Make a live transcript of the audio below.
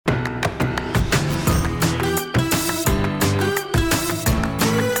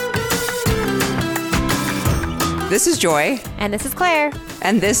This is Joy. And this is Claire.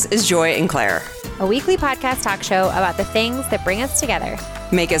 And this is Joy and Claire. A weekly podcast talk show about the things that bring us together.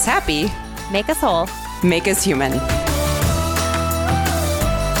 Make us happy. Make us whole. Make us human.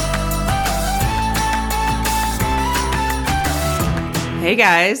 Hey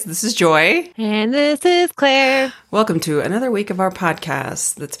guys, this is Joy. And this is Claire. Welcome to another week of our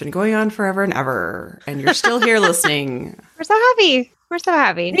podcast that's been going on forever and ever. And you're still here listening. We're so happy. We're so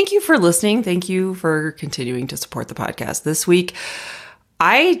happy. Thank you for listening. Thank you for continuing to support the podcast. This week,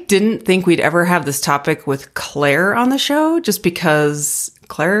 I didn't think we'd ever have this topic with Claire on the show just because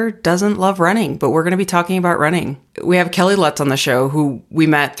Claire doesn't love running, but we're going to be talking about running. We have Kelly Lutz on the show, who we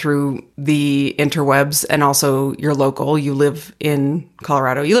met through the interwebs and also you're local. You live in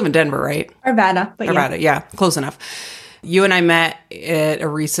Colorado. You live in Denver, right? Arvada. Arvada, yeah, close enough. You and I met at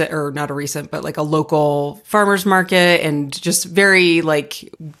a local farmer's market and just very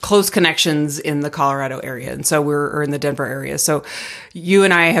close connections in the Colorado area. And so we're in the Denver area. So you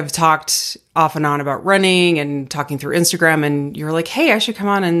and I have talked off and on about running and talking through Instagram. And you're like, hey, I should come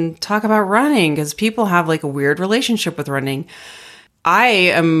on and talk about running because people have a weird relationship with running. I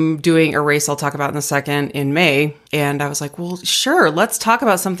am doing a race I'll talk about in a second in May. And I was like, well, sure, let's talk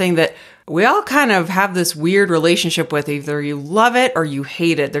about something that we all kind of have this weird relationship with. Either you love it or you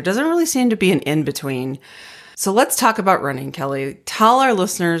hate it. There doesn't really seem to be an in-between. So let's talk about running, Kelly. Tell our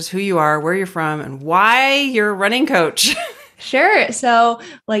listeners who you are, where you're from, and why you're a running coach. Sure. So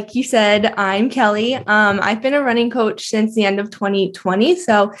like you said, I'm Kelly. I've been a running coach since the end of 2020.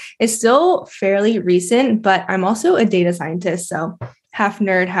 So it's still fairly recent, but I'm also a data scientist. So half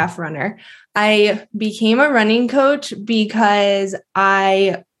nerd, half runner. I became a running coach because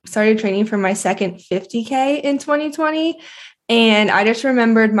I started training for my second 50K in 2020. And I just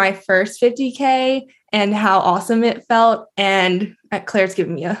remembered my first 50K and how awesome it felt. And Claire's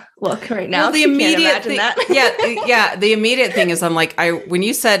giving me a look right now. Well, the immediate thing, the immediate thing is when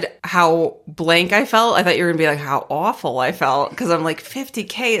you said how blank I felt, I thought you were gonna be like how awful I felt because I'm like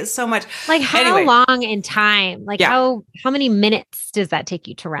 50K is so much. How long in time? How many minutes does that take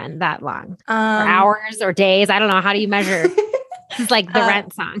you to run that long? Or hours or days? I don't know. How do you measure? It's like the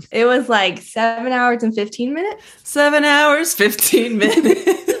Rent song. It was 7 hours and 15 minutes. 7 hours, 15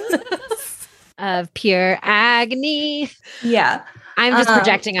 minutes. Of pure agony. Yeah. I'm just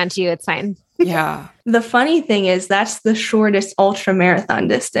projecting onto you. It's fine. Yeah. The funny thing is that's the shortest ultra marathon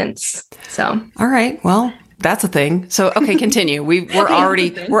distance. So. All right. Well, that's a thing. So, okay, continue. We're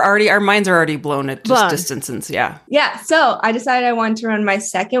already, our minds are already blown at just distances. Yeah. Yeah. So I decided I wanted to run my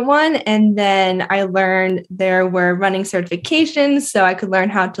second one. And then I learned there were running certifications so I could learn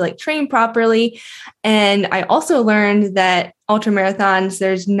how to train properly. And I also learned that ultra marathons,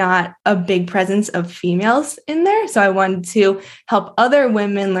 there's not a big presence of females in there. So I wanted to help other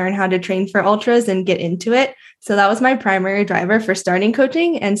women learn how to train for ultras and get into it. So that was my primary driver for starting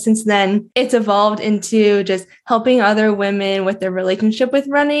coaching. And since then, it's evolved into just helping other women with their relationship with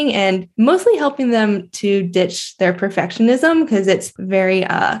running and mostly helping them to ditch their perfectionism because it's very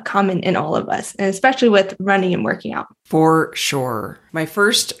common in all of us, and especially with running and working out. For sure. My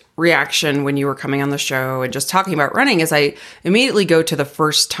first reaction when you were coming on the show and just talking about running is I immediately go to the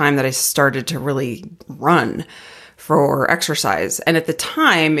first time that I started to really run for exercise. And at the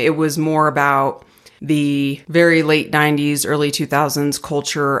time, it was more about the very late 90s, early 2000s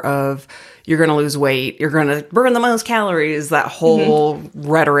culture of you're going to lose weight, you're going to burn the most calories, that whole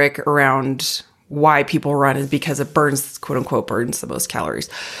rhetoric around why people run is because it burns, quote unquote, burns the most calories.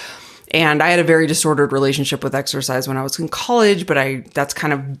 And I had a very disordered relationship with exercise when I was in college, but that's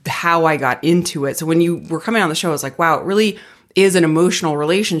kind of how I got into it. So when you were coming on the show, I was like, wow, it really is an emotional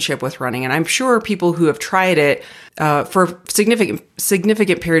relationship with running. And I'm sure people who have tried it for a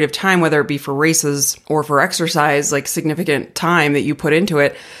significant period of time, whether it be for races or for exercise, significant time that you put into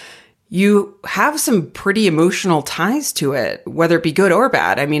it, you have some pretty emotional ties to it, whether it be good or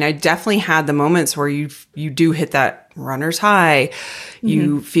bad. I mean, I definitely had the moments where you do hit that runner's high.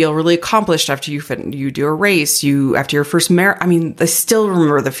 You feel really accomplished after you do a race. After your first marathon. I mean, I still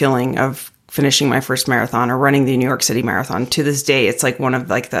remember the feeling of finishing my first marathon or running the New York City Marathon. To this day, it's one of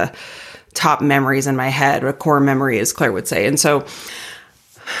the top memories in my head, a core memory, as Claire would say. And so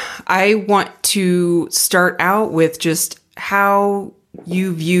I want to start out with just how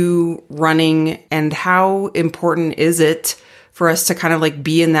you view running and how important is it for us to kind of like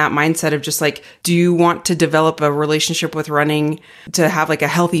be in that mindset of just like, do you want to develop a relationship with running to have like a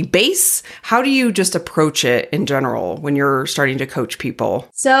healthy base? How do you just approach it in general when you're starting to coach people?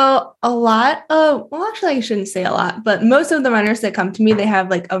 So actually I shouldn't say a lot, but most of the runners that come to me, they have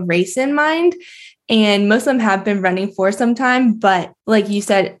like a race in mind. And most of them have been running for some time, but like you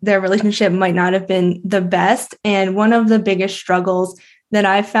said, their relationship might not have been the best. And one of the biggest struggles that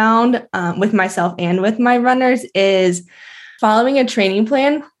I've found with myself and with my runners is following a training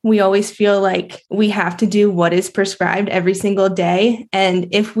plan. We always feel like we have to do what is prescribed every single day. And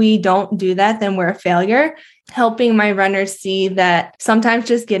if we don't do that, then we're a failure. Helping my runners see that sometimes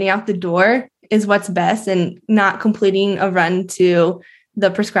just getting out the door is what's best, and not completing a run to the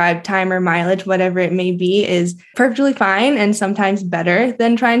prescribed time or mileage, whatever it may be, is perfectly fine and sometimes better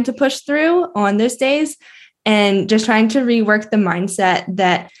than trying to push through on those days. And just trying to rework the mindset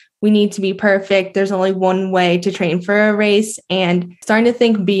that we need to be perfect. There's only one way to train for a race, and starting to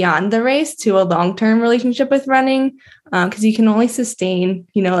think beyond the race to a long-term relationship with running, because you can only sustain,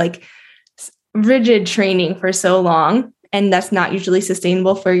 like rigid training for so long. And that's not usually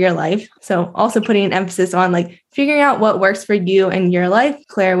sustainable for your life. So also putting an emphasis on like figuring out what works for you and your life.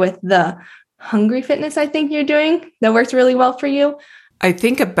 Claire, with the Hungry Fitness, I think you're doing, that works really well for you. I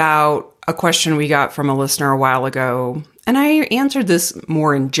think about a question we got from a listener a while ago, and I answered this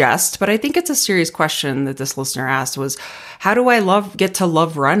more in jest, but I think it's a serious question that this listener asked was, how do I get to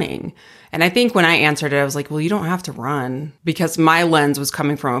love running? And I think when I answered it, I was like, well, you don't have to run, because my lens was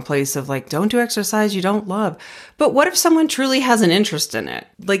coming from a place of like, don't do exercise you don't love. But what if someone truly has an interest in it?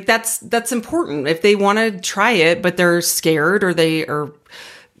 Like that's important. If they want to try it, but they're scared or they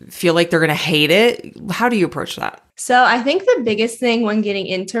feel like they're going to hate it, how do you approach that? So I think the biggest thing when getting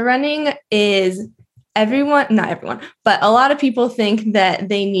into running is not everyone, but a lot of people think that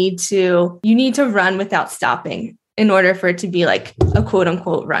you need to run without stopping in order for it to be like a quote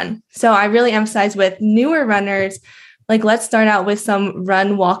unquote run. So I really emphasize with newer runners, like let's start out with some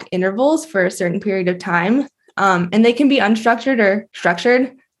run walk intervals for a certain period of time. And they can be unstructured or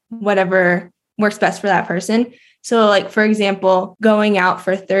structured, whatever works best for that person. So like, for example, going out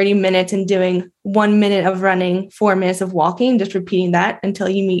for 30 minutes and doing 1 minute of running, 4 minutes of walking, just repeating that until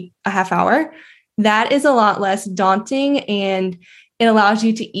you meet a half hour. That is a lot less daunting, and it allows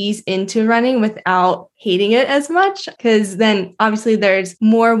you to ease into running without hating it as much, because then obviously there's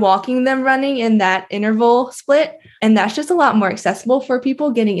more walking than running in that interval split. And that's just a lot more accessible for people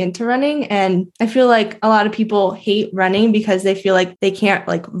getting into running. And I feel like a lot of people hate running because they feel like they can't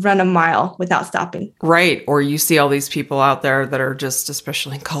like run a mile without stopping. Right. Or you see all these people out there that are just,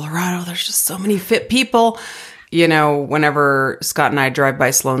 especially in Colorado, there's just so many fit people. Whenever Scott and I drive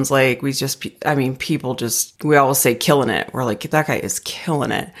by Sloan's Lake, we always say killing it. We're like, that guy is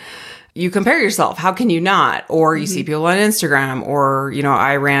killing it. You compare yourself. How can you not? Or you see people on Instagram, or,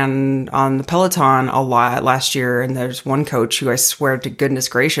 I ran on the Peloton a lot last year, and there's one coach who I swear to goodness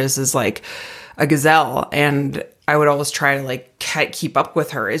gracious is like a gazelle. And I would always try to like keep up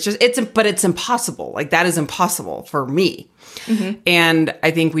with her. But it's impossible. Like that is impossible for me. Mm-hmm. And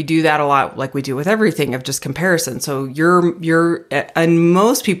I think we do that a lot, like we do with everything, of just comparison. So and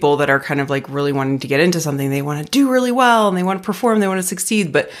most people that are kind of like really wanting to get into something, they want to do really well and they want to perform, they want to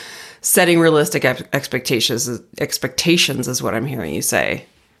succeed, but setting realistic expectations is what I'm hearing you say.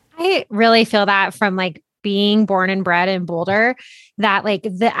 I really feel that from like being born and bred in Boulder, that like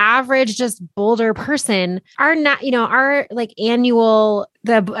the average just Boulder person are not, our like annual,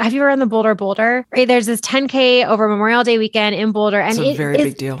 have you ever run the Boulder? Right? There's this 10K over Memorial Day weekend in Boulder. And it's a very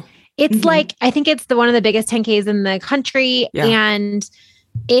big deal. It's like, I think it's one of the biggest 10Ks in the country. Yeah. And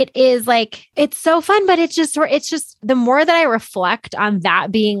it is like, it's so fun, but it's just the more that I reflect on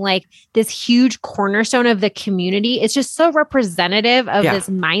that being like this huge cornerstone of the community, it's just so representative of this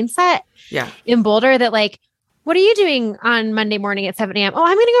mindset in Boulder that like, what are you doing on Monday morning at 7 a.m.? Oh,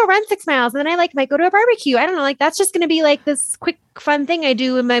 I'm going to go run 6 miles. And then I might go to a barbecue. I don't know. Like, that's just going to be like this quick, fun thing I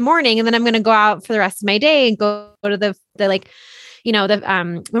do in my morning. And then I'm going to go out for the rest of my day and go to the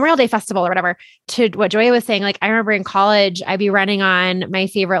Memorial Day festival or whatever. To what Joya was saying, like, I remember in college, I'd be running on my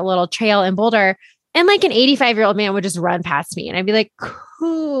favorite little trail in Boulder, and like an 85-year-old man would just run past me. And I'd be like,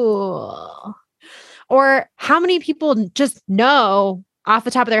 cool. Or how many people just know off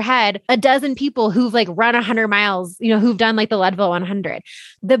the top of their head a dozen people who've like run 100 miles, who've done like the Leadville 100.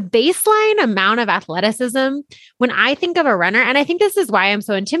 The baseline amount of athleticism, when I think of a runner, and I think this is why I'm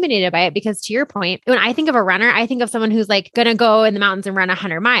so intimidated by it, because to your point, when I think of a runner, I think of someone who's like going to go in the mountains and run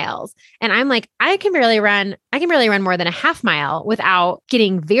 100 miles. And I'm like, I can barely run more than a half mile without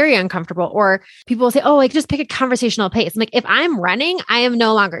getting very uncomfortable. Or people will say, oh, like just pick a conversational pace. I'm like, if I'm running, I am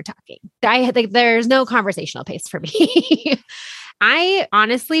no longer talking. There's no conversational pace for me. I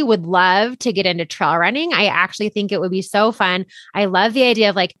honestly would love to get into trail running. I actually think it would be so fun. I love the idea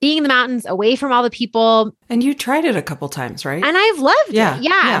of like being in the mountains away from all the people. And you tried it a couple times, right? And I've loved it.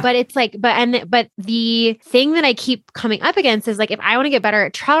 Yeah. But it's like, but the thing that I keep coming up against is like, if I want to get better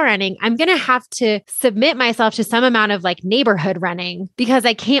at trail running, I'm going to have to submit myself to some amount of like neighborhood running, because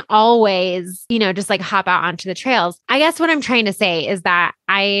I can't always, just like hop out onto the trails. I guess what I'm trying to say is that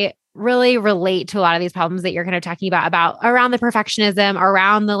I really relate to a lot of these problems that you're kind of talking about around the perfectionism,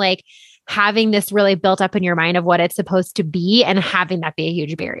 around the like having this really built up in your mind of what it's supposed to be and having that be a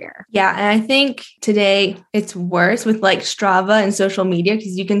huge barrier. Yeah. And I think today it's worse with like Strava and social media,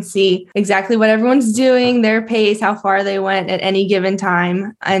 because you can see exactly what everyone's doing, their pace, how far they went at any given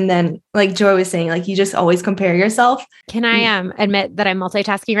time. And then like Joy was saying, like you just always compare yourself. Can I admit that I'm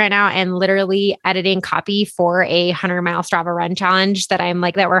multitasking right now and literally editing copy for a 100-mile Strava run challenge that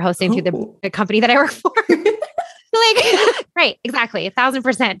we're hosting through the company that I work for? Like, right, exactly.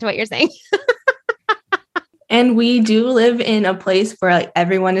 1,000% to what you're saying. And we do live in a place where like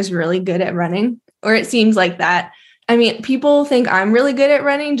everyone is really good at running, or it seems like that. I mean, people think I'm really good at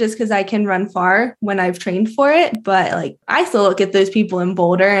running just because I can run far when I've trained for it. But like, I still look at those people in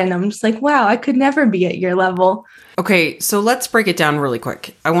Boulder and I'm just like, wow, I could never be at your level. Okay, so let's break it down really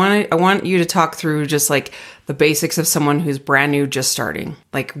quick. I want you to talk through just like the basics of someone who's brand new, just starting.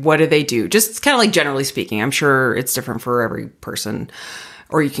 Like, what do they do? Just kind of like generally speaking. I'm sure it's different for every person,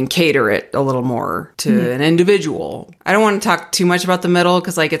 or you can cater it a little more to an individual. I don't want to talk too much about the middle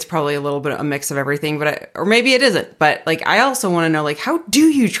because like it's probably a little bit a mix of everything, or maybe it isn't. But like, I also want to know, like, how do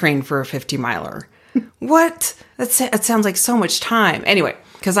you train for a 50 miler? What? That sounds like so much time. Anyway,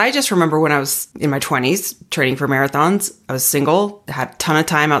 because I just remember when I was in my 20s training for marathons, I was single, had a ton of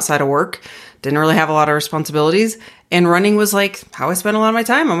time outside of work, didn't really have a lot of responsibilities. And running was like how I spent a lot of my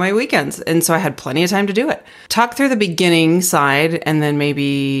time on my weekends. And so I had plenty of time to do it. Talk through the beginning side and then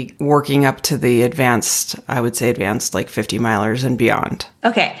maybe working up to the advanced like 50 milers and beyond.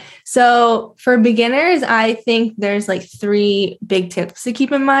 Okay. So for beginners, I think there's like 3 big tips to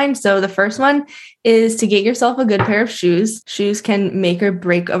keep in mind. So the first one is to get yourself a good pair of shoes. Shoes can make or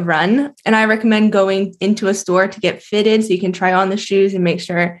break a run. And I recommend going into a store to get fitted so you can try on the shoes and make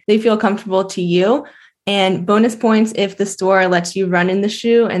sure they feel comfortable to you. And bonus points if the store lets you run in the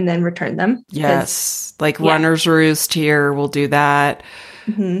shoe and then return them. Yes. Like Runner's Roost here will do that.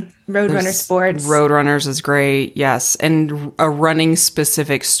 Mm-hmm. Roadrunner Sports. Roadrunners is great. Yes. And a running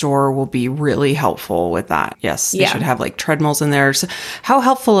specific store will be really helpful with that. Yes. They should have like treadmills in there. So how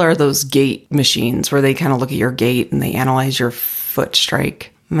helpful are those gait machines where they kind of look at your gait and they analyze your foot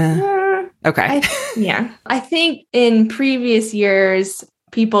strike? Meh. Okay. I think in previous years,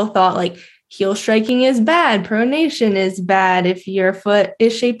 people thought like heel striking is bad. Pronation is bad if your foot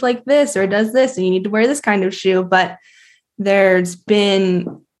is shaped like this or does this and you need to wear this kind of shoe. But there's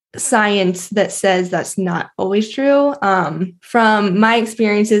been science that says that's not always true. From my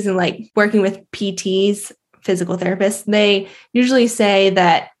experiences and like working with PTs, physical therapists, they usually say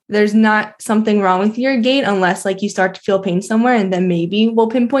that there's not something wrong with your gait unless like you start to feel pain somewhere, and then maybe we'll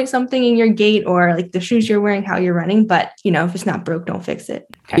pinpoint something in your gait or like the shoes you're wearing, how you're running. But if it's not broke, don't fix it.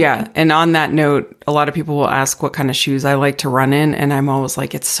 Yeah. And on that note, a lot of people will ask what kind of shoes I like to run in. And I'm always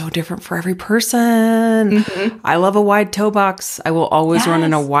like, it's so different for every person. Mm-hmm. I love a wide toe box. I will always run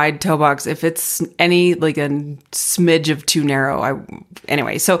in a wide toe box. If it's any like a smidge of too narrow,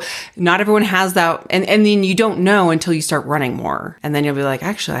 anyway, so not everyone has that. And then you don't know until you start running more. And then you'll be like,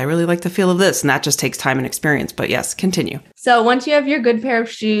 actually, I really like the feel of this. And that just takes time and experience. But yes, continue. So once you have your good pair of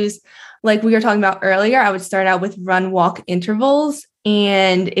shoes, like we were talking about earlier, I would start out with run walk intervals.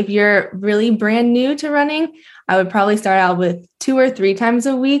 And if you're really brand new to running, I would probably start out with 2 or 3 times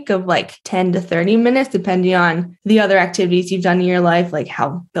a week of like 10 to 30 minutes, depending on the other activities you've done in your life, like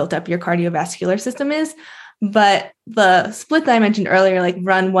how built up your cardiovascular system is. But the split that I mentioned earlier, like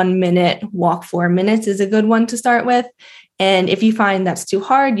run 1 minute, walk 4 minutes is a good one to start with. And if you find that's too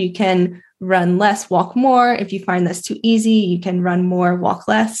hard, you can run less, walk more. If you find that's too easy, you can run more, walk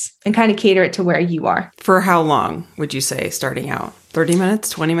less, and kind of cater it to where you are. For how long would you say starting out? 30 minutes,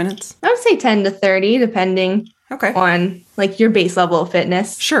 20 minutes? I would say 10 to 30, depending on like your base level of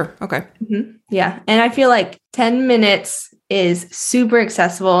fitness. Sure. Okay. Mm-hmm. Yeah. And I feel like 10 minutes is super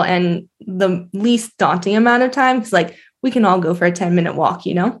accessible and the least daunting amount of time. Because like we can all go for a 10-minute walk,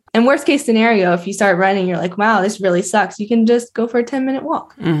 you know? And worst case scenario, if you start running, you're like, wow, this really sucks. You can just go for a 10-minute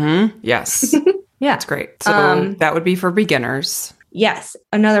walk. Mm-hmm. Yes. Yeah. That's great. So that would be for beginners. Yes.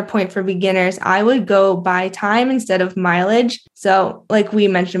 Another point for beginners, I would go by time instead of mileage. So like we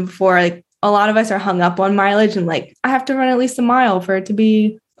mentioned before, like a lot of us are hung up on mileage and like, I have to run at least a mile for it to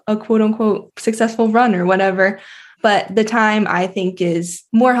be a quote unquote successful run or whatever. But the time I think is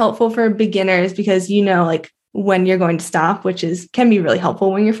more helpful for beginners because, you know, like when you're going to stop, which can be really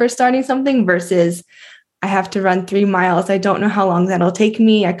helpful when you're first starting something versus I have to run 3 miles. I don't know how long that'll take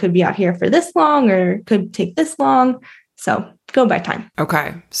me. I could be out here for this long or could take this long. So go by time.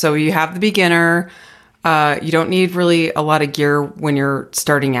 Okay. So you have the beginner. You don't need really a lot of gear when you're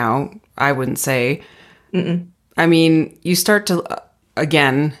starting out, I wouldn't say. Mm-mm. I mean, you start to,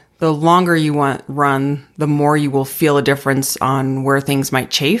 again, the longer you run, the more you will feel a difference on where things might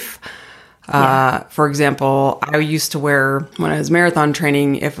chafe. Yeah. For example, I used to wear, when I was marathon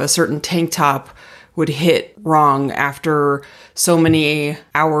training, if a certain tank top would hit wrong after so many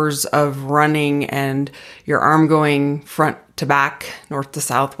hours of running and your arm going front to back, north to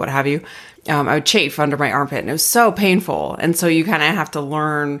south, what have you, I would chafe under my armpit and it was so painful. And so you kind of have to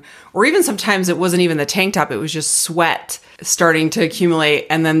learn, or even sometimes it wasn't even the tank top, it was just sweat starting to accumulate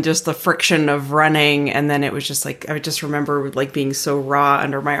and then just the friction of running. And then it was just like, I just remember like being so raw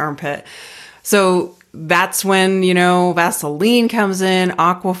under my armpit. So that's when, you know, Vaseline comes in,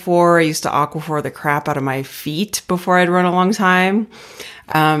 Aquaphor. I used to Aquaphor the crap out of my feet before I'd run a long time.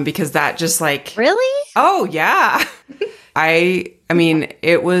 Because that just like... Really? Oh, yeah. I mean,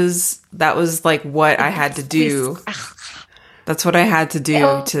 that was like what I had to do. That's what I had to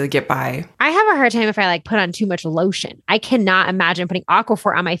do to get by. I have a hard time if I like put on too much lotion. I cannot imagine putting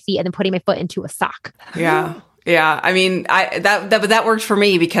Aquaphor on my feet and then putting my foot into a sock. Yeah. Yeah. I mean, that worked for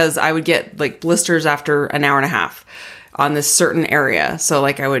me because I would get like blisters after an hour and a half on this certain area. So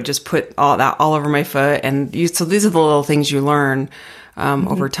like I would just put all that all over my foot. So these are the little things you learn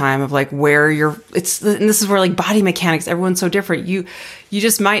over time of like where and this is where like body mechanics, everyone's so different. You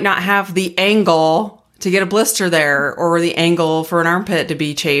just might not have the angle to get a blister there or the angle for an armpit to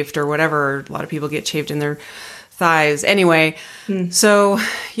be chafed or whatever. A lot of people get chafed in their thighs. Anyway, so,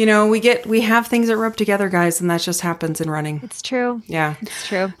 you know, we have things that rub together, guys, and that just happens in running. It's true. Yeah. It's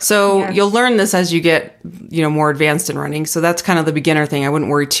true. So you'll learn this as you get, you know, more advanced in running. So that's kind of the beginner thing. I wouldn't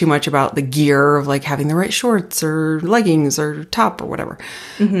worry too much about the gear of like having the right shorts or leggings or top or whatever.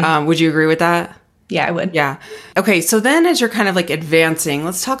 Would you agree with that? Yeah, I would. Yeah. Okay. So then as you're kind of like advancing,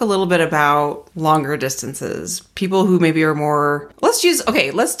 let's talk a little bit about longer distances. People who maybe are more, let's use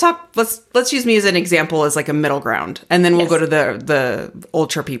me as an example as like a middle ground. And then we'll go to the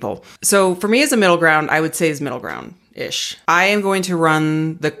ultra people. So for me as a middle ground, I would say is middle ground-ish. I am going to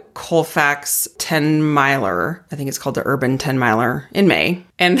run the Colfax 10 miler. I think it's called the Urban 10 miler in May.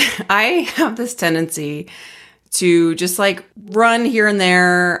 And I have this tendency to just like run here and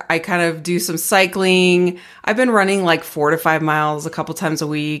there. I kind of do some cycling. I've been running like 4 to 5 miles a couple times a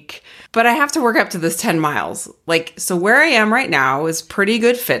week, but I have to work up to this 10 miles. Like, so where I am right now is pretty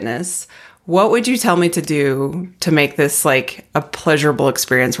good fitness. What would you tell me to do to make this like a pleasurable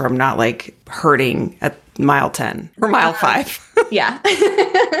experience where I'm not like hurting at mile 10 or mile 5? Yeah.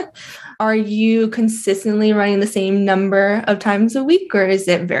 Are you consistently running the same number of times a week or is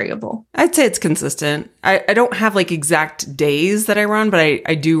it variable? I'd say it's consistent. I don't have like exact days that I run, but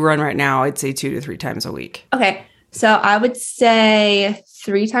I do run right now. I'd say 2 to 3 times a week. Okay. So I would say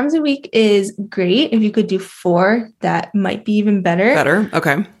 3 times a week is great. If you could do 4, that might be even better. Better.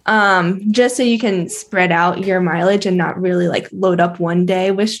 Okay. Just so you can spread out your mileage and not really like load up one day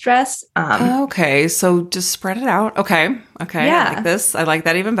with stress. Okay. So just spread it out. Okay. Yeah. I like this. I like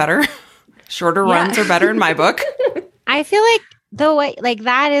that even better. Shorter runs are better in my book. I feel like the way like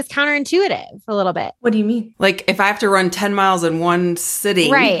that is counterintuitive a little bit. What do you mean? Like if I have to run 10 miles in one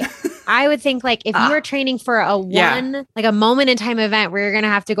sitting. Right. I would think like if you were training for like a moment in time event where you're going to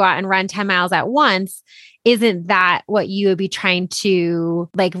have to go out and run 10 miles at once, isn't that what you would be trying to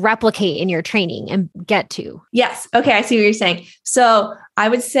like replicate in your training and get to? Yes. Okay. I see what you're saying. So I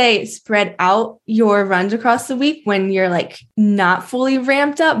would say spread out your runs across the week when you're like not fully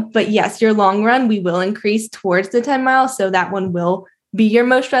ramped up. But yes, your long run, we will increase towards the 10 miles. So that one will be your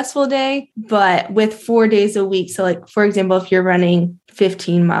most stressful day, but with 4 days a week. So like, for example, if you're running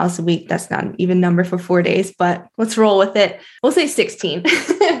 15 miles a week, that's not an even number for 4 days, but let's roll with it. We'll say 16.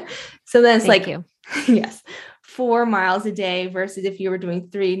 So then it's yes, 4 miles a day versus if you were doing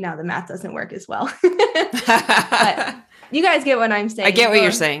 3. Now the math doesn't work as well. But you guys get what I'm saying. I get what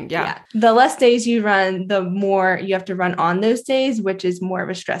you're saying. Yeah. The less days you run, the more you have to run on those days, which is more of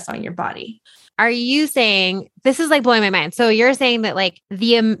a stress on your body. Are you saying, this is like blowing my mind. So you're saying that like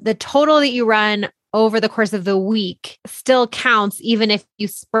the total that you run over the course of the week still counts, even if you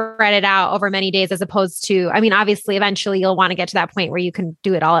spread it out over many days, as opposed to, I mean, obviously, eventually you'll want to get to that point where you can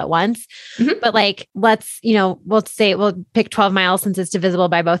do it all at once. Mm-hmm. But like, let's say we'll pick 12 miles since it's divisible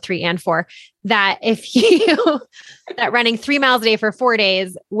by both 3 and 4, that if that running 3 miles a day for 4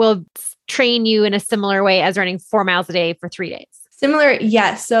 days will train you in a similar way as running 4 miles a day for 3 days. Similar,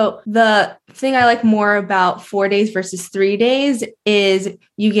 yes. So the thing I like more about 4 days versus 3 days is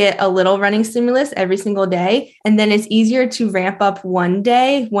you get a little running stimulus every single day. And then it's easier to ramp up one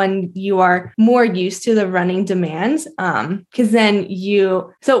day when you are more used to the running demands. Because then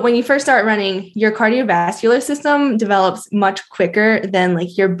so when you first start running, your cardiovascular system develops much quicker than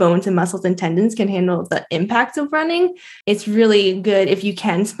like your bones and muscles and tendons can handle the impacts of running. It's really good if you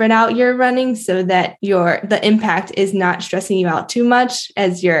can spread out your running so that the impact is not stressing you out too much,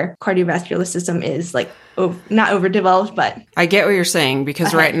 as your cardiovascular system is like not overdeveloped. But I get what you're saying,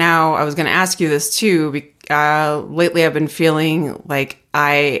 because right now I was going to ask you this too. Lately I've been feeling like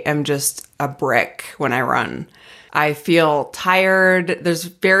I am just a brick when I run. I feel tired. There's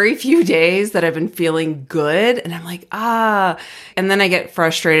very few days that I've been feeling good. And I'm like, And then I get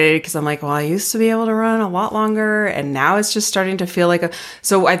frustrated because I'm like, well, I used to be able to run a lot longer. And now it's just starting to feel like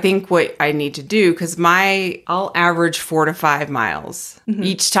so I think what I need to do, because I'll average 4 to 5 miles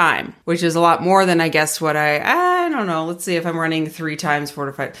each time, which is a lot more than I guess what I don't know. Let's see if I'm running 3 times 4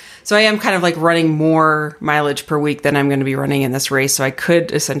 to 5. So I am kind of like running more mileage per week than I'm going to be running in this race. So I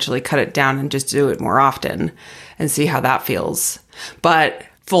could essentially cut it down and just do it more often and see how that feels. But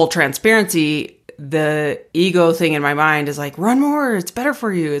full transparency, the ego thing in my mind is like, run more, it's better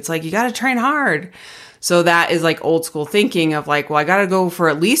for you. It's like, you got to train hard. So that is like old school thinking of like, well, I got to go for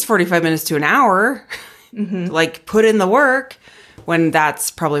at least 45 minutes to an hour, like put in the work, when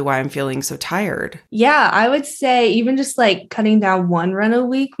that's probably why I'm feeling so tired. Yeah, I would say even just like cutting down 1 run a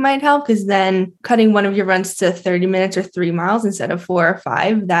week might help, because then cutting one of your runs to 30 minutes or 3 miles instead of 4 or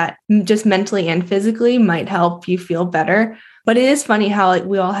 5, that just mentally and physically might help you feel better. But it is funny how like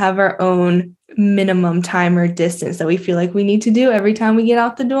we all have our own minimum time or distance that we feel like we need to do every time we get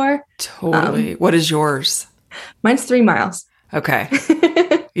out the door. Totally. What is yours? Mine's 3 miles. Okay.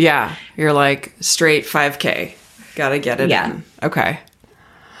 Yeah. You're like straight 5K. Gotta get it in. Okay.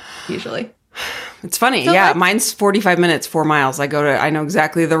 Usually. It's funny. So mine's 45 minutes, 4 miles. I know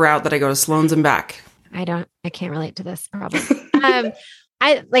exactly the route that I go to Sloan's and back. I can't relate to this probably.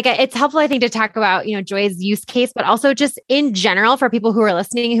 It's helpful, I think, to talk about, Joy's use case, but also just in general for people who are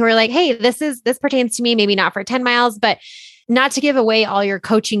listening, who are like, hey, this pertains to me, maybe not for 10 miles, but not to give away all your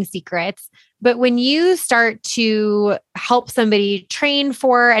coaching secrets. But when you start to help somebody train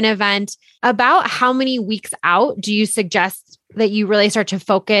for an event, about how many weeks out do you suggest that you really start to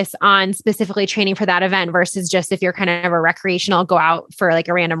focus on specifically training for that event versus just if you're kind of a recreational, go out for like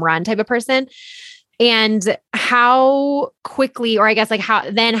a random run type of person? And how quickly, or I guess like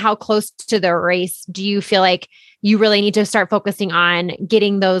how close to the race do you feel like you really need to start focusing on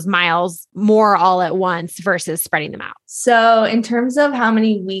getting those miles more all at once versus spreading them out? So in terms of how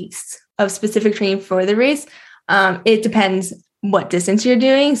many weeks of specific training for the race, it depends what distance you're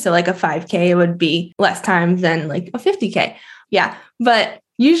doing. So like a 5K would be less time than like a 50K. Yeah. But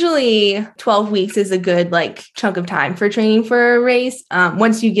usually 12 weeks is a good like chunk of time for training for a race.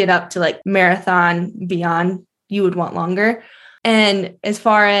 Once you get up to like marathon beyond, you would want longer. And as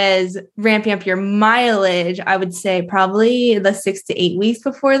far as ramping up your mileage, I would say probably the 6 to 8 weeks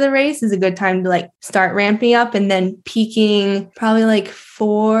before the race is a good time to like start ramping up, and then peaking probably like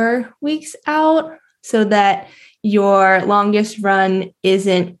 4 weeks out, so that your longest run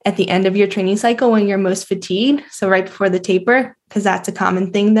isn't at the end of your training cycle when you're most fatigued. So right before the taper, because that's a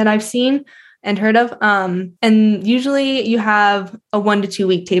common thing that I've seen and heard of. And usually you have a 1 to 2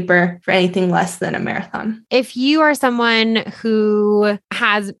 week taper for anything less than a marathon. If you are someone who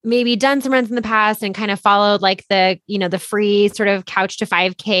has maybe done some runs in the past and kind of followed like the free sort of couch to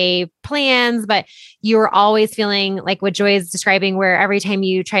 5K plans, but you're always feeling like what Joy is describing, where every time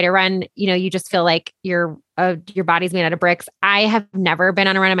you try to run, you just feel like your body's made out of bricks. I have never been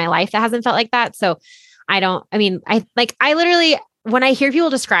on a run in my life that hasn't felt like that. So I literally, when I hear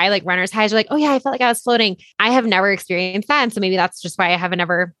people describe like runner's highs, are like, oh yeah, I felt like I was floating. I have never experienced that. And so maybe that's just why I haven't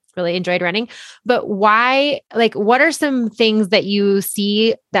ever really enjoyed running. But why, like, what are some things that you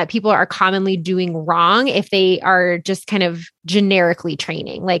see that people are commonly doing wrong if they are just kind of generically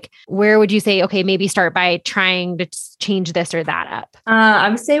training? Like, where would you say, okay, maybe start by trying to change this or that up? I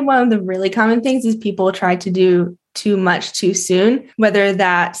would say one of the really common things is people try to do too much too soon, whether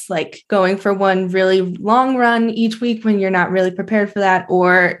that's like going for one really long run each week when you're not really prepared for that,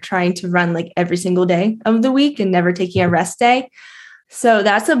 or trying to run like every single day of the week and never taking a rest day. So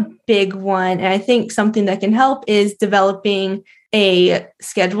that's a big one. And I think something that can help is developing a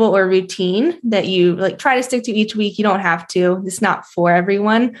schedule or routine that you like try to stick to each week. You don't have to. It's not for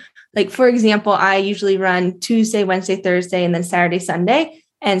everyone. Like, for example, I usually run Tuesday, Wednesday, Thursday, and then Saturday, Sunday.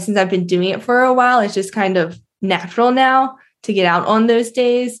 And since I've been doing it for a while, it's just kind of natural now to get out on those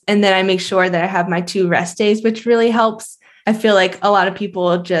days. And then I make sure that I have my 2 rest days, which really helps. I feel like a lot of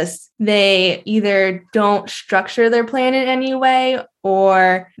people they either don't structure their plan in any way,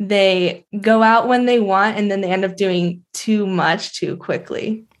 or they go out when they want and then they end up doing too much too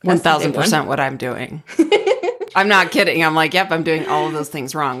quickly. 1000% what I'm doing. I'm not kidding. I'm like, yep, I'm doing all of those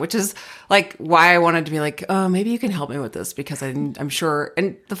things wrong, which is like why I wanted to be like, oh, maybe you can help me with this, because I'm sure.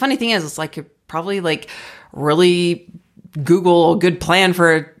 And the funny thing is, it's like, you probably like really Google a good plan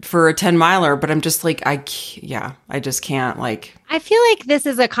for a 10 miler, but I'm just like, I just can't like. I feel like this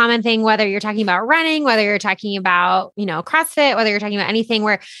is a common thing, whether you're talking about running, whether you're talking about, CrossFit, whether you're talking about anything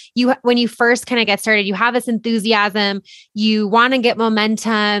where when you first kind of get started, you have this enthusiasm, you want to get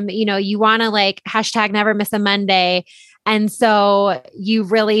momentum, you want to like hashtag never miss a Monday. And so you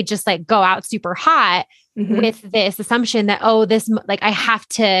really just like go out super hot. Mm-hmm. With this assumption that, I have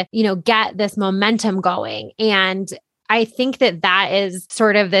to, get this momentum going. And I think that is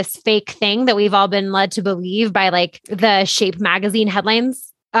sort of this fake thing that we've all been led to believe by like the Shape magazine headlines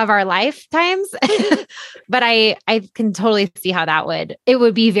of our lifetimes. But I can totally see how it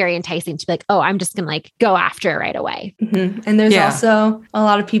would be very enticing to be like, oh, I'm just going to like go after it right away. Mm-hmm. And there's also a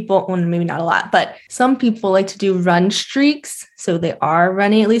lot of people, well, maybe not a lot, but some people like to do run streaks. So they are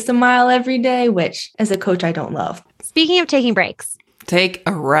running at least a mile every day, which as a coach, I don't love. Speaking of taking breaks. Take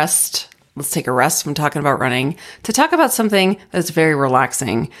a rest. Let's take a rest from talking about running to talk about something that's very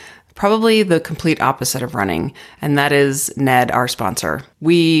relaxing, probably the complete opposite of running, and that is Ned, our sponsor.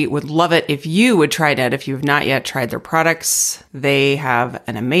 We would love it if you would try Ned if you have not yet tried their products. They have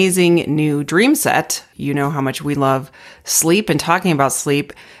an amazing new dream set. You know how much we love sleep and talking about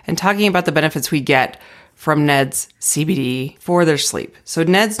the benefits we get from Ned's CBD for their sleep. So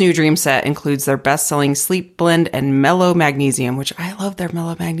Ned's new dream set includes their best-selling sleep blend and mellow magnesium, which I love their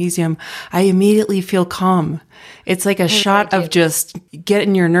mellow magnesium. I immediately feel calm. It's like a shot of just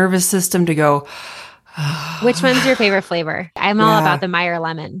getting your nervous system to go. Which one's your favorite flavor? I'm all about the Meyer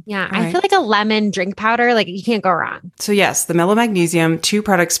lemon. Yeah. Right. I feel like a lemon drink powder, like you can't go wrong. So yes, the mellow magnesium, 2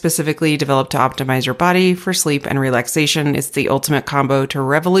 products specifically developed to optimize your body for sleep and relaxation. It's the ultimate combo to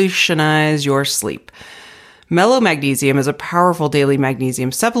revolutionize your sleep. Mellow Magnesium is a powerful daily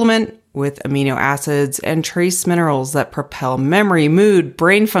magnesium supplement with amino acids and trace minerals that propel memory, mood,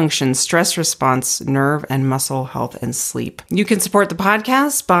 brain function, stress response, nerve and muscle health, and sleep. You can support the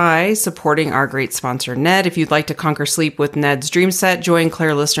podcast by supporting our great sponsor, Ned. If you'd like to conquer sleep with Ned's Dream Set, Joy and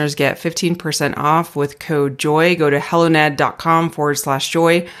Claire listeners get 15% off with code JOY. Go to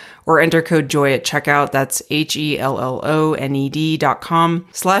helloned.com/joy. or enter code JOY at checkout. That's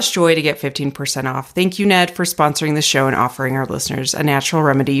HELLONED.com/joy to get 15% off. Thank you, Ned, for sponsoring the show and offering our listeners a natural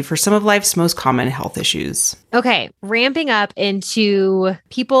remedy for some of life's most common health issues. Okay, ramping up into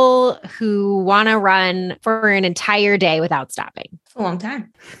people who want to run for an entire day without stopping. It's a long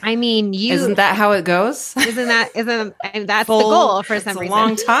time. I mean, Isn't that how it goes? That's the goal for some reason. It's a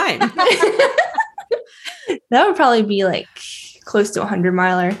long time. That would probably be like close to 100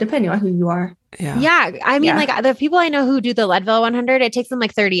 miler, depending on who you are. Yeah. I mean, like the people I know who do the Leadville 100, it takes them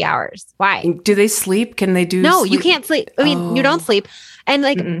like 30 hours. Why? Do they sleep? Can they do No, sleep? You can't sleep. I mean, you don't sleep. And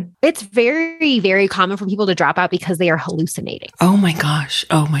like, it's very, very common for people to drop out because they are hallucinating. Oh my gosh.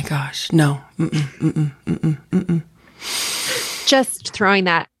 No. Just throwing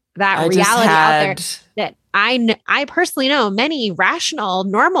that reality out there that I personally know many rational,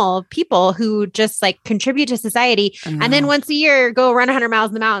 normal people who just like contribute to society and then once a year go run 100 miles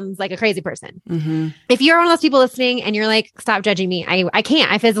in the mountains like a crazy person. Mm-hmm. If you're one of those people listening and you're like, stop judging me. I can't.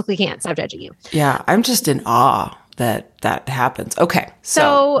 I physically can't stop judging you. Yeah. I'm just in awe that happens. Okay.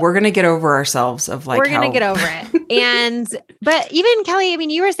 So we're going to get over ourselves of like, we're going to get over it. But even Kelly, I mean,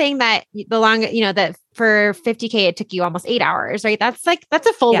 you were saying that that for 50K, it took you almost 8 hours, right? That's a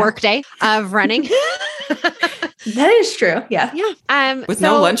full work day of running. That is true. Yeah. Yeah. With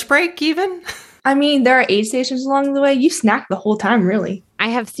no lunch break even? I mean, there are aid stations along the way. You snack the whole time, really. I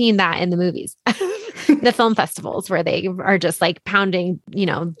have seen that in the movies, the film festivals where they are just like pounding,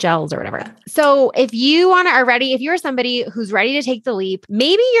 gels or whatever. So if you're somebody who's ready to take the leap,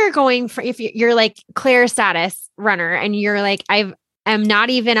 maybe you're going for, if you're like Claire's status runner and you're like, am not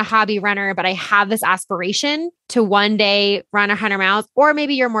even a hobby runner, but I have this aspiration to one day run 100 miles. Or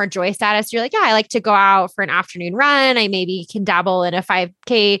maybe you're more joy status. You're like, yeah, I like to go out for an afternoon run. I maybe can dabble in a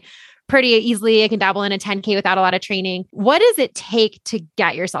 5K pretty easily. I can dabble in a 10K without a lot of training. What does it take to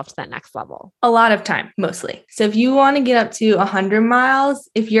get yourself to that next level? A lot of time, mostly. So if you want to get up to 100 miles,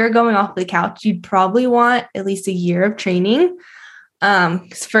 if you're going off the couch, you'd probably want at least a year of training.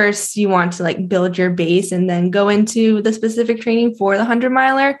 First you want to like build your base and then go into the specific training for the 100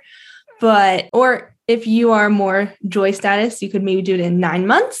 miler. Or if you are more joy status, you could maybe do it in 9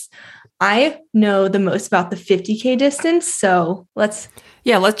 months. I know the most about the 50K distance. So let's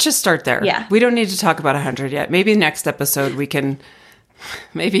just start there. Yeah. We don't need to talk about 100 yet. Maybe next episode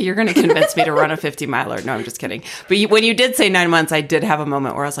maybe you're going to convince me to run a 50 miler. No, I'm just kidding. But when you did say 9 months, I did have a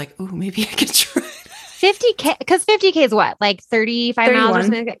moment where I was like, oh, maybe I could try. 50K, because 50K is what? Like 35 miles or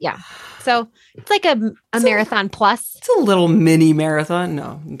something? Yeah. So it's like a marathon plus. It's a little mini marathon.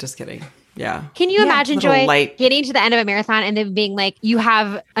 No, I'm just kidding. Yeah. Can you imagine, Joy, getting to the end of a marathon and then being like, you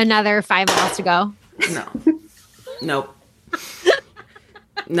have another 5 miles to go? No. Nope.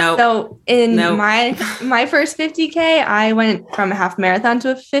 No. So in my first 50K, I went from a half marathon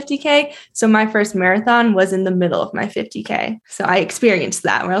to a 50K. So my first marathon was in the middle of my 50K. So I experienced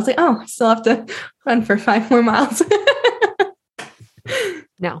that where I was like, oh, I still have to run for 5 more miles.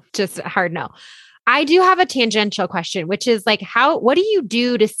 No, just a hard no. I do have a tangential question, which is like, what do you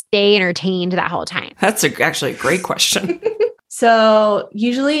do to stay entertained that whole time? That's actually a great question. So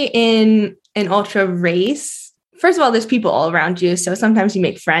usually in an ultra race, first of all, there's people all around you. So sometimes you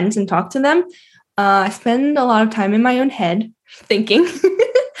make friends and talk to them. I spend a lot of time in my own head thinking.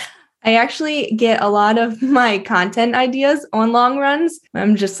 I actually get a lot of my content ideas on long runs.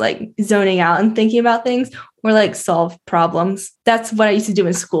 I'm just like zoning out and thinking about things or like solve problems. That's what I used to do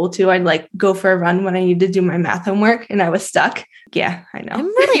in school too. I'd like go for a run when I needed to do my math homework and I was stuck. Yeah, I know. I'm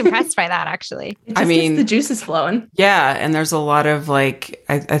really impressed by that actually. I mean, the juice is flowing. Yeah. And there's a lot of like,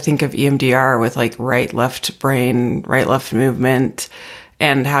 I think of EMDR with like right, left brain, right, left movement,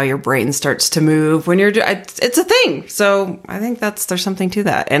 and how your brain starts to move when you're it's a thing. So I think there's something to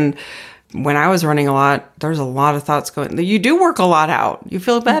that. And when I was running a lot, there's a lot of thoughts going. You do work a lot out. You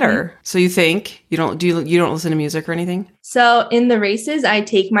feel better. Mm-hmm. So you think you don't listen to music or anything? So in the races, I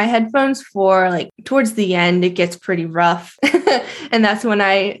take my headphones for like towards the end, it gets pretty rough. And that's when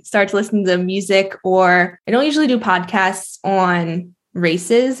I start to listen to music, or I don't usually do podcasts on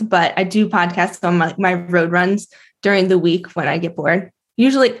races, but I do podcasts on my road runs during the week when I get bored.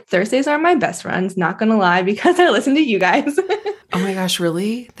 Usually Thursdays are my best runs, not going to lie, because I listen to you guys. Oh my gosh,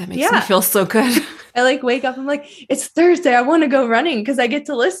 really? That makes me feel so good. I like wake up, I'm like, it's Thursday. I want to go running because I get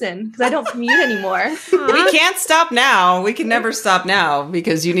to listen because I don't commute anymore. We can't stop now. We can never stop now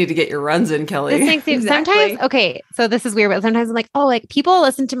because you need to get your runs in, Kelly. This makes exactly. Sometimes, okay, so this is weird, but sometimes I'm like, oh, like people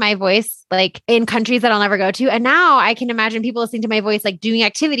listen to my voice like in countries that I'll never go to. And now I can imagine people listening to my voice like doing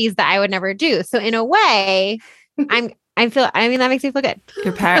activities that I would never do. So in a way, that makes me feel good.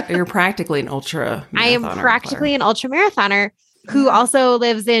 You're practically an ultra marathoner. I am practically an ultra marathoner who also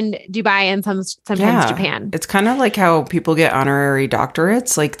lives in Dubai and sometimes Japan. It's kind of like how people get honorary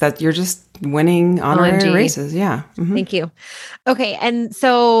doctorates, like that you're just winning honorary races. Yeah. Mm-hmm. Thank you. Okay. And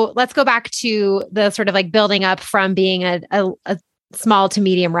so let's go back to the sort of like building up from being a small to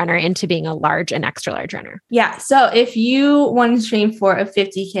medium runner into being a large and extra large runner. Yeah. So if you want to train for a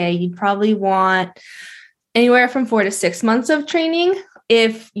 50K, you'd probably want anywhere from 4 to 6 months of training.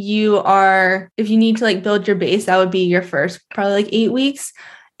 If you need to like build your base, that would be your first probably like 8 weeks.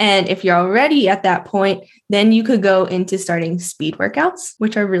 And if you're already at that point, then you could go into starting speed workouts,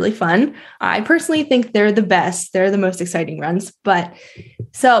 which are really fun. I personally think they're the best. They're the most exciting runs. But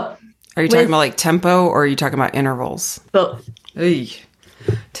so are you talking about like tempo or are you talking about intervals? Both.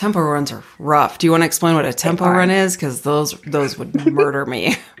 Tempo runs are rough. Do you want to explain what a tempo run is? Because those would murder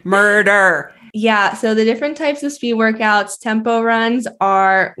me. Murder. Yeah. So the different types of speed workouts, tempo runs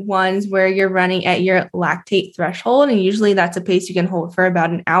are ones where you're running at your lactate threshold. And usually that's a pace you can hold for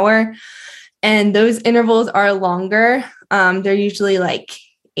about an hour. And those intervals are longer. They're usually like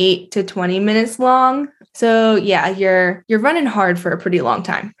 8 to 20 minutes long. So yeah, you're running hard for a pretty long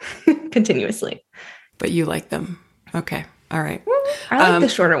time continuously. But you like them. Okay. All right. I like the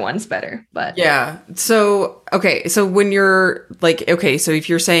shorter ones better, but yeah. So, okay. So when you're like, okay, so if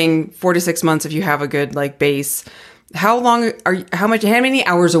you're saying 4 to 6 months, if you have a good like base, how many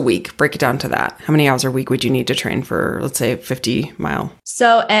hours a week? Break it down to that. How many hours a week would you need to train for, let's say, a 50 mile?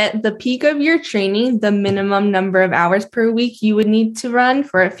 So at the peak of your training, the minimum number of hours per week you would need to run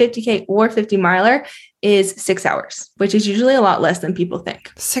for a 50K or 50 miler is 6 hours, which is usually a lot less than people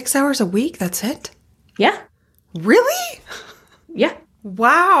think. 6 hours a week? That's it? Yeah. Really? Yeah.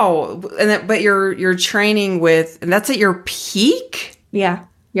 Wow. But you're training with, and that's at your peak? Yeah.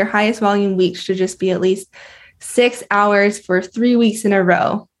 Your highest volume week should just be at least 6 hours for 3 weeks in a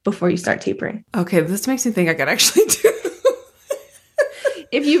row before you start tapering. Okay. This makes me think I could actually do.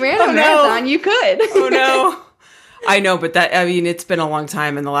 If you ran a marathon, you could. Oh no. I know, but it's been a long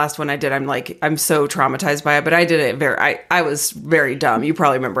time. And the last one I did, I'm so traumatized by it, but I did it I was very dumb. You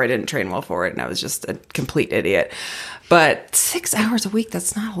probably remember I didn't train well for it and I was just a complete idiot. But 6 hours a week,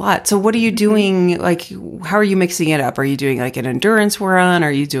 that's not a lot. So what are you doing? Like, how are you mixing it up? Are you doing like an endurance run?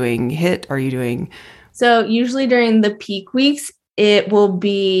 Are you doing HIIT? Are you doing? So usually during the peak weeks, it will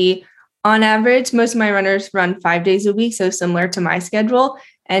be on average, most of my runners run 5 days a week. So similar to my schedule.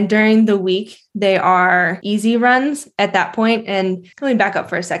 And during the week, they are easy runs at that point. And let me back up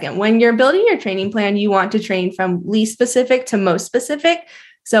for a second. When you're building your training plan, you want to train from least specific to most specific.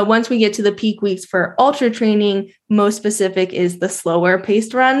 So once we get to the peak weeks for ultra training, most specific is the slower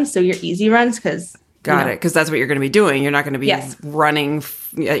paced runs. So your easy runs, because Got it. Because that's what you're going to be doing. You're not going to be running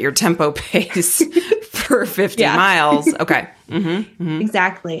at your tempo pace for 50 miles. Okay.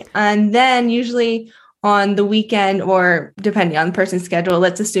 Exactly. And then usually on the weekend, or depending on the person's schedule,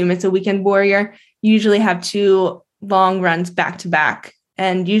 let's assume it's a weekend warrior, you usually have 2 long runs back to back.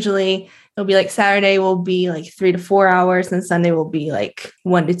 And usually it'll be like Saturday will be like 3 to 4 hours and Sunday will be like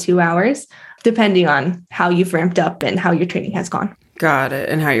 1 to 2 hours, depending on how you've ramped up and how your training has gone. Got it.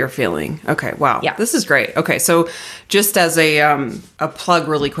 And how you're feeling. Okay. Wow. Yeah. This is great. Okay. So just as a plug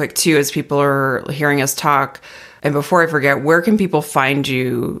really quick too, as people are hearing us talk, and before I forget, where can people find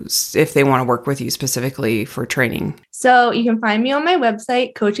you if they want to work with you specifically for training? So you can find me on my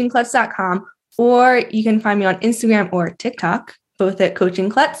website, coachingklutz.com, or you can find me on Instagram or TikTok, both at Coaching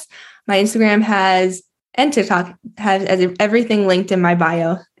Klutz. My Instagram and TikTok has everything linked in my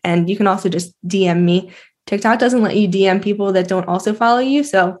bio. And you can also just DM me. TikTok doesn't let you DM people that don't also follow you.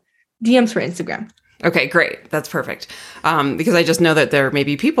 So DMs for Instagram. Okay, great. That's perfect. Because I just know that there may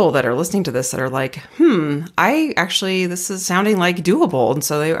be people that are listening to this that are like, this is sounding like doable. And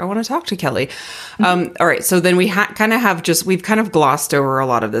so I want to talk to Kelly. All right. So then we've kind of glossed over a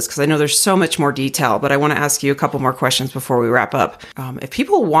lot of this because I know there's so much more detail, but I want to ask you a couple more questions before we wrap up. If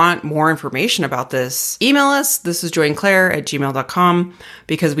people want more information about this, email us. This is joyandclaire@gmail.com,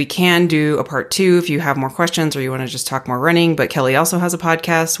 because we can do a part 2 if you have more questions or you want to just talk more running. But Kelly also has a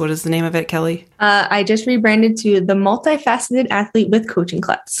podcast. What is the name of it, Kelly? I just rebranded to The Multifaceted Athlete with Coaching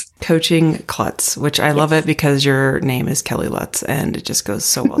Klutz. Coaching Klutz, which I love it because your name is Kelly Lutz and it just goes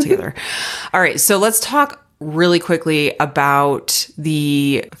so well together. All right. So let's talk really quickly about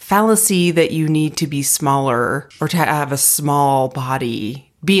the fallacy that you need to be smaller or to have a small body,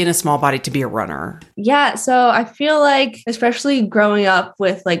 be in a small body to be a runner. Yeah. So I feel like, especially growing up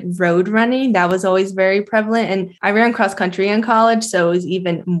with like road running, that was always very prevalent. And I ran cross country in college, so it was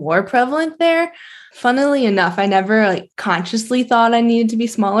even more prevalent there. Funnily enough, I never consciously thought I needed to be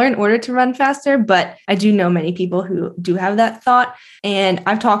smaller in order to run faster, but I do know many people who do have that thought. And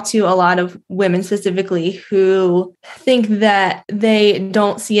I've talked to a lot of women specifically who think that they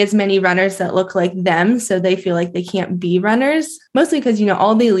don't see as many runners that look like them. So they feel like they can't be runners, mostly because,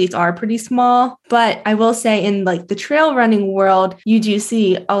 all the elites are pretty small. But I will say in the trail running world, you do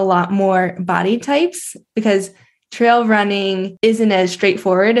see a lot more body types because trail running isn't as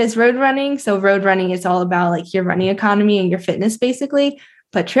straightforward as road running. So road running is all about your running economy and your fitness, basically.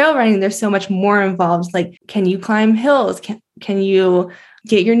 But trail running, there's so much more involved. Can you climb hills? Can you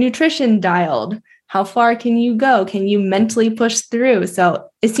get your nutrition dialed? How far can you go? Can you mentally push through? So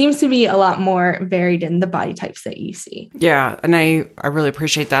it seems to be a lot more varied in the body types that you see. Yeah. And I really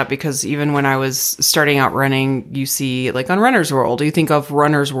appreciate that because even when I was starting out running, you see on Runner's World, you think of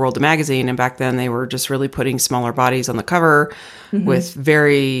Runner's World, the magazine. And back then they were just really putting smaller bodies on the cover with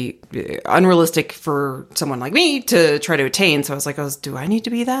very unrealistic for someone like me to try to attain. So I was like, do I need to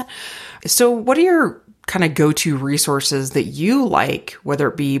be that? So what are your kind of go-to resources that you like, whether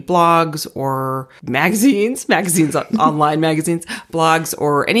it be blogs or magazines, online magazines, blogs,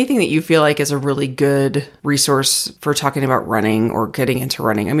 or anything that you feel like is a really good resource for talking about running or getting into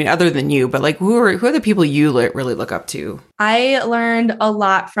running? I mean, other than you, but who are the people you really look up to? I learned a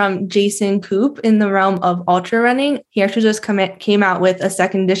lot from Jason Koop in the realm of ultra running. He actually just came out with a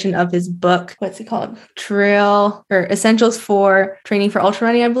second edition of his book. What's it called? Essentials for Training for Ultra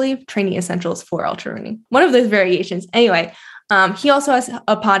Running, I believe. Training Essentials for Ultra Running. One of those variations. Anyway, he also has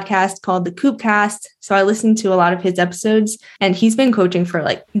a podcast called The Koopcast. So I listened to a lot of his episodes and he's been coaching for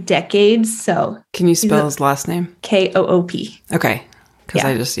decades. So can you spell his last name? Koop. Okay. Because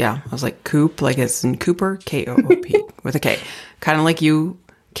I was like Coop, like it's in Cooper, Koop with a K. Kind of like you,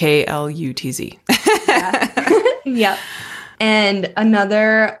 KLUTZ. Yeah. Yep. And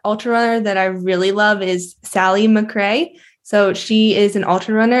another ultra runner that I really love is Sally McRae. So she is an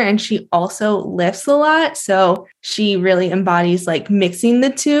ultra runner and she also lifts a lot. So she really embodies like mixing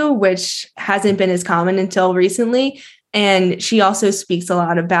the two, which hasn't been as common until recently. And she also speaks a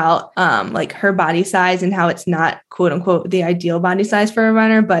lot about like her body size and how it's not quote unquote the ideal body size for a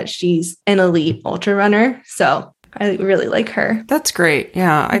runner, but she's an elite ultra runner. So I really like her. That's great.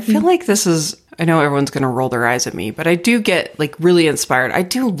 Yeah. I feel like I know everyone's going to roll their eyes at me, but I do get like really inspired. I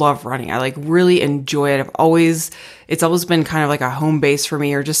do love running. I like really enjoy it. It's always been kind of like a home base for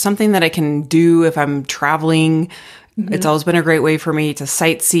me, or just something that I can do if I'm traveling. It's always been a great way for me to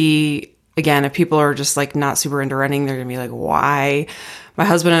sightsee. Again, if people are just like not super into running, they're going to be like, why? My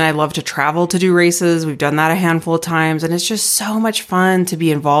husband and I love to travel to do races. We've done that a handful of times, and it's just so much fun to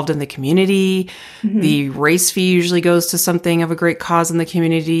be involved in the community. The race fee usually goes to something of a great cause in the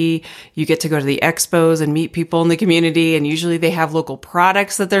community. You get to go to the expos and meet people in the community, and usually they have local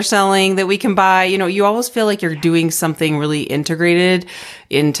products that they're selling that we can buy. You know, you always feel like you're doing something really integrated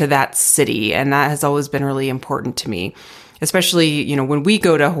into that city, and that has always been really important to me. Especially, you know, when we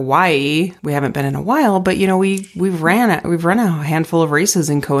go to Hawaii, we haven't been in a while, but you know, we've run a handful of races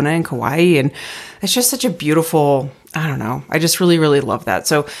in Kona and Kauai, and it's just such a beautiful, I don't know. I just really, really love that.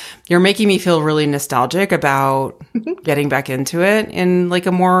 So you're making me feel really nostalgic about getting back into it in like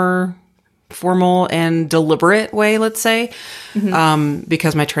a more formal and deliberate way, let's say,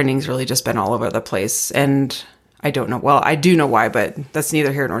 because my training's really just been all over the place, and I don't know. Well, I do know why, but that's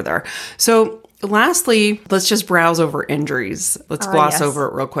neither here nor there. So lastly, let's just browse over injuries. Let's gloss over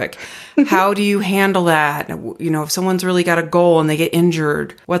it real quick. How do you handle that? You know, if someone's really got a goal and they get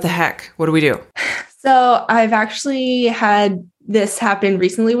injured, what the heck? What do we do? So I've actually had this happen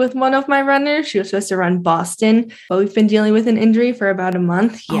recently with one of my runners. She was supposed to run Boston, but we've been dealing with an injury for about a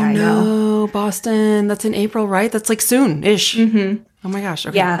month. Yeah, I know. Boston. That's in April, right? That's like soon-ish. Oh my gosh.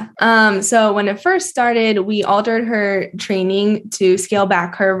 Okay. Yeah. So when it first started, we altered her training to scale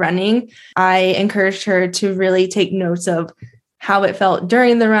back her running. I encouraged her to really take notes of how it felt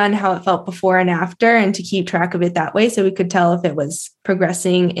during the run, how it felt before and after, and to keep track of it that way so we could tell if it was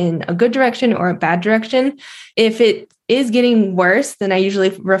progressing in a good direction or a bad direction. If it is getting worse, then I usually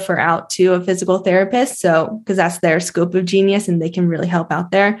refer out to a physical therapist. So, because that's their scope of genius and they can really help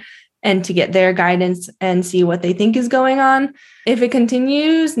out there, and to get their guidance and see what they think is going on. If it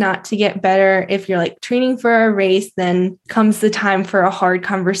continues not to get better, if you're like training for a race, then comes the time for a hard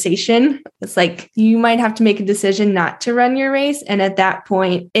conversation. It's like you might have to make a decision not to run your race. And at that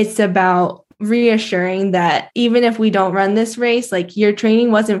point, it's about reassuring that even if we don't run this race, like your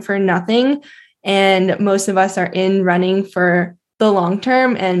training wasn't for nothing. And most of us are in running for the long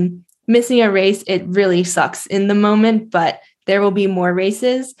term, and missing a race, it really sucks in the moment, but there will be more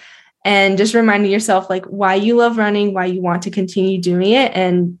races. And just reminding yourself like why you love running, why you want to continue doing it,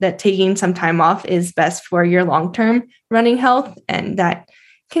 and that taking some time off is best for your long-term running health. And that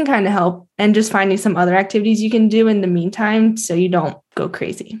can kind of help. And just finding some other activities you can do in the meantime so you don't go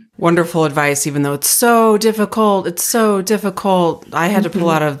crazy. Wonderful advice, even though it's so difficult. It's so difficult. I had to pull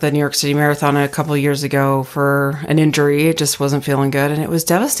out of the New York City Marathon a couple of years ago for an injury. It just wasn't feeling good, and it was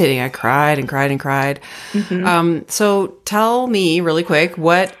devastating. I cried and cried and cried. So tell me really quick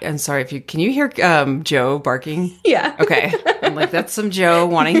I'm sorry, can you hear Joe barking? Yeah. Okay. I'm like, that's some Joe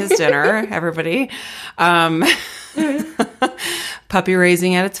wanting his dinner, everybody. Puppy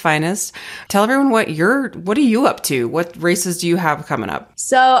raising at its finest. Tell everyone what are you up to? What races do you have coming up?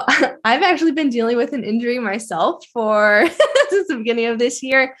 So I've actually been dealing with an injury myself since the beginning of this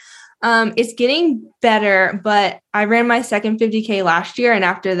year. It's getting better, but I ran my second 50K last year. And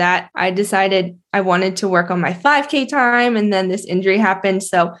after that, I decided I wanted to work on my 5K time. And then this injury happened.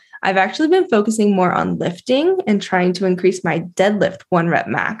 So I've actually been focusing more on lifting and trying to increase my deadlift 1 rep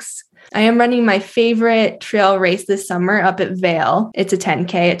max. I am running my favorite trail race this summer up at Vail. It's a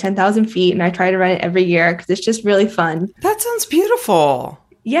 10K at 10,000 feet, and I try to run it every year because it's just really fun. That sounds beautiful.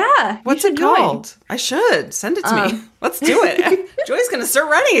 Yeah. What's it called? I should. Send it to me. Let's do it. Joy's going to start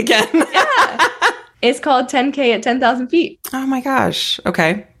running again. Yeah. It's called 10K at 10,000 feet. Oh my gosh.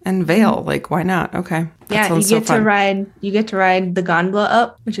 Okay. And Vail, like, why not? Okay. That you get to ride the gondola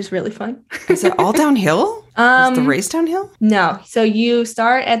up, which is really fun. Is it all downhill? Is the race downhill? No. So you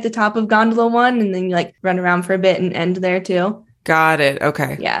start at the top of gondola 1 and then you like run around for a bit and end there too. Got it.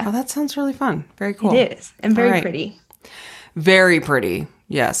 Okay. Yeah. Oh, that sounds really fun. Very cool. It is. And very pretty. Very pretty.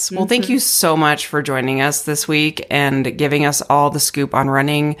 Yes. Well, thank you so much for joining us this week and giving us all the scoop on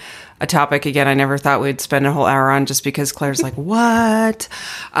running. a topic, again, I never thought we'd spend a whole hour on, just because Claire's like, what?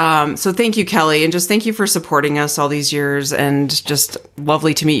 So thank you, Kelly. And just thank you for supporting us all these years, and just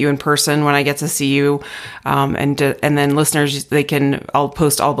lovely to meet you in person when I get to see you. And then listeners, I'll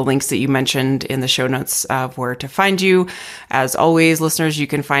post all the links that you mentioned in the show notes of where to find you. As always, listeners, you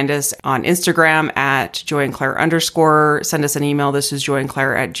can find us on Instagram at joyandclaire_. Send us an email. This is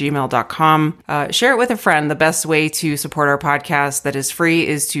joyandclaire@gmail.com. Share it with a friend. The best way to support our podcast that is free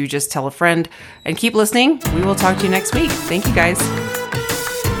is to just tell a friend, and keep listening. We will talk to you next week. Thank you, guys.